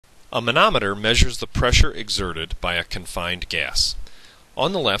A manometer measures the pressure exerted by a confined gas.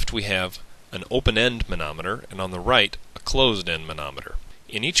 On the left we have an open-end manometer, and on the right a closed-end manometer.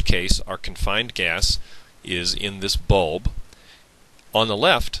 In each case our confined gas is in this bulb. On the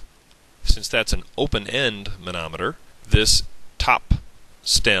left, since that's an open-end manometer, this top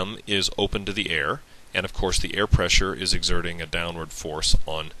stem is open to the air, and of course the air pressure is exerting a downward force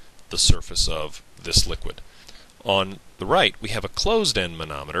on the surface of this liquid. On the right we have a closed-end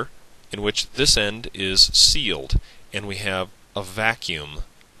manometer in which this end is sealed, and we have a vacuum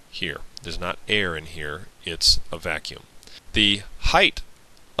here. There's not air in here, it's a vacuum. The height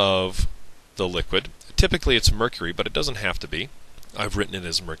of the liquid, typically it's mercury, but it doesn't have to be. I've written it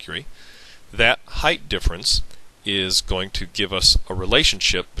as mercury. That height difference is going to give us a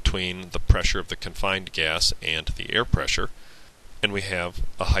relationship between the pressure of the confined gas and the air pressure, and we have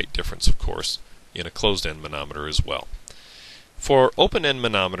a height difference, of course, in a closed-end manometer as well. For open-end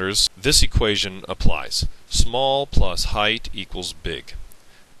manometers, this equation applies. Small plus height equals big.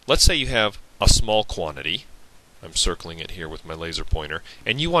 Let's say you have a small quantity, I'm circling it here with my laser pointer,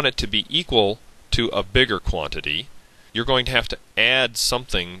 and you want it to be equal to a bigger quantity. You're going to have to add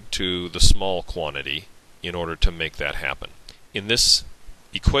something to the small quantity in order to make that happen. In this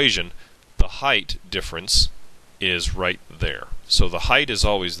equation, the height difference is right there. So the height is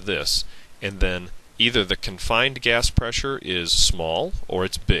always this, and then either the confined gas pressure is small or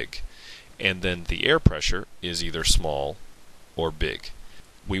it's big, and then the air pressure is either small or big.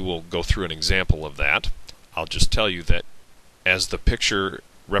 We will go through an example of that. I'll just tell you that as the picture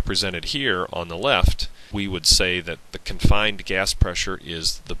represented here on the left, we would say that the confined gas pressure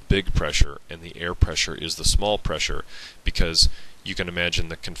is the big pressure and the air pressure is the small pressure, because you can imagine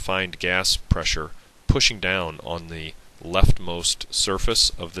the confined gas pressure pushing down on the leftmost surface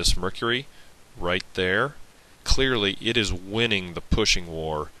of this mercury right there. Clearly it is winning the pushing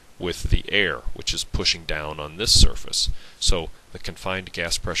war with the air, which is pushing down on this surface. So the confined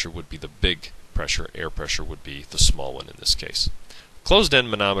gas pressure would be the big pressure, air pressure would be the small one in this case.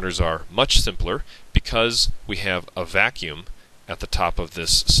 Closed-end manometers are much simpler because we have a vacuum at the top of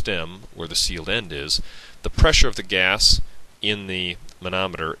this stem where the sealed end is. The pressure of the gas in the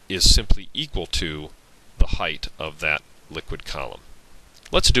manometer is simply equal to the height of that liquid column.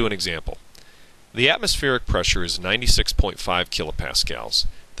 Let's do an example. The atmospheric pressure is 96.5 kilopascals.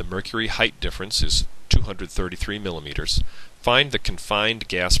 The mercury height difference is 233 millimeters. Find the confined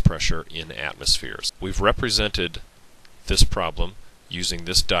gas pressure in atmospheres. We've represented this problem using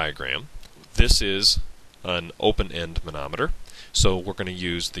this diagram. This is an open-end manometer, so we're going to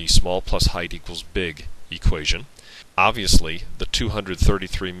use the small plus height equals big equation. Obviously, the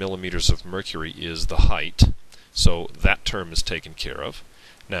 233 millimeters of mercury is the height, so that term is taken care of.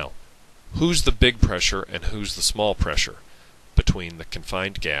 Now, who's the big pressure and who's the small pressure between the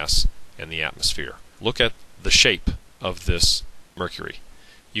confined gas and the atmosphere? Look at the shape of this mercury.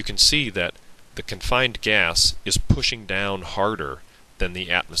 You can see that the confined gas is pushing down harder than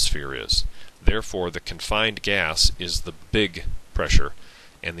the atmosphere is. Therefore, the confined gas is the big pressure,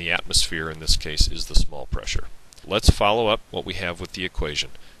 and the atmosphere in this case is the small pressure. Let's follow up what we have with the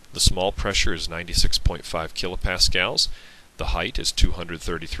equation. The small pressure is 96.5 kilopascals. The height is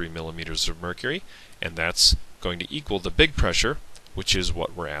 233 millimeters of mercury, and that's going to equal the big pressure, which is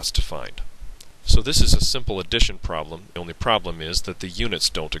what we're asked to find. So this is a simple addition problem. The only problem is that the units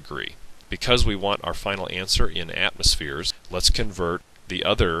don't agree. Because we want our final answer in atmospheres, let's convert the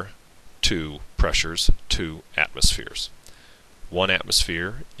other two pressures to atmospheres. 1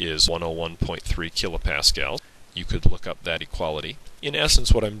 atmosphere is 101.3 kilopascals. You could look up that equality. In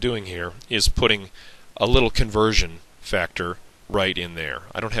essence, what I'm doing here is putting a little conversion factor right in there.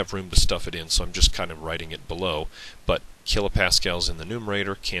 I don't have room to stuff it in, so I'm just kind of writing it below, but kilopascals in the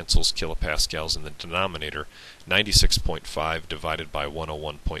numerator cancels kilopascals in the denominator. 96.5 divided by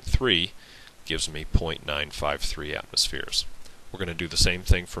 101.3 gives me 0.953 atmospheres. We're going to do the same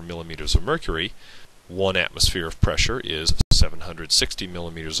thing for millimeters of mercury. 1 atmosphere of pressure is 760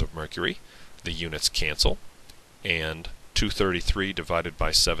 millimeters of mercury. The units cancel, and 233 divided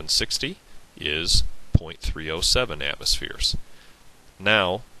by 760 is 0.307 atmospheres.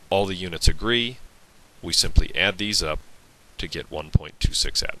 Now all the units agree. We simply add these up to get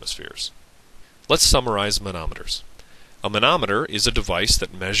 1.26 atmospheres. Let's summarize manometers. A manometer is a device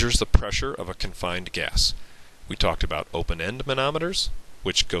that measures the pressure of a confined gas. We talked about open-end manometers,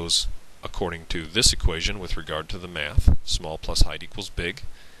 which goes according to this equation with regard to the math, small plus height equals big.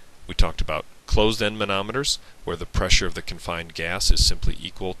 We talked about closed-end manometers, where the pressure of the confined gas is simply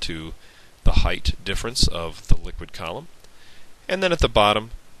equal to the height difference of the liquid column. And then at the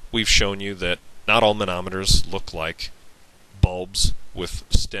bottom, we've shown you that not all manometers look like bulbs with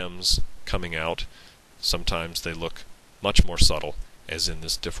stems coming out. Sometimes they look much more subtle, as in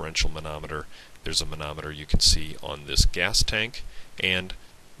this differential manometer. There's a manometer you can see on this gas tank, and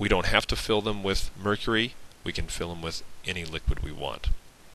we don't have to fill them with mercury. We can fill them with any liquid we want.